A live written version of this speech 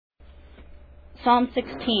Psalm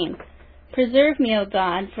 16. Preserve me, O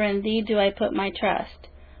God, for in thee do I put my trust.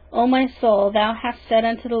 O my soul, thou hast said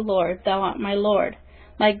unto the Lord, Thou art my Lord.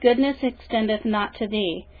 My goodness extendeth not to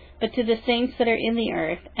thee, but to the saints that are in the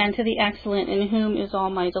earth, and to the excellent in whom is all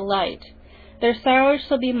my delight. Their sorrows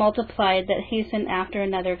shall be multiplied that hasten after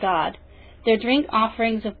another God. Their drink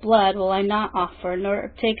offerings of blood will I not offer,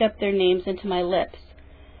 nor take up their names into my lips.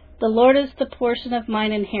 The Lord is the portion of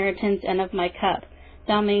mine inheritance and of my cup.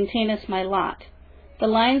 Thou maintainest my lot. The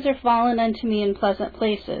lines are fallen unto me in pleasant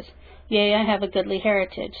places. Yea, I have a goodly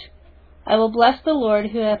heritage. I will bless the Lord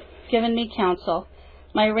who hath given me counsel.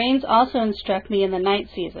 My reins also instruct me in the night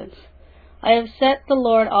seasons. I have set the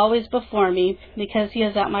Lord always before me, because he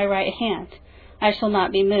is at my right hand. I shall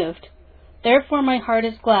not be moved. Therefore my heart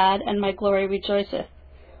is glad, and my glory rejoiceth.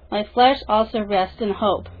 My flesh also rests in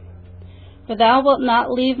hope. For thou wilt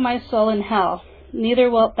not leave my soul in hell, neither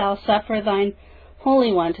wilt thou suffer thine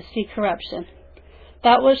Holy One to see corruption.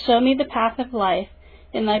 Thou wilt show me the path of life.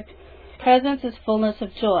 In thy presence is fullness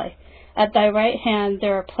of joy. At thy right hand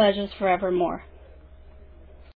there are pleasures forevermore.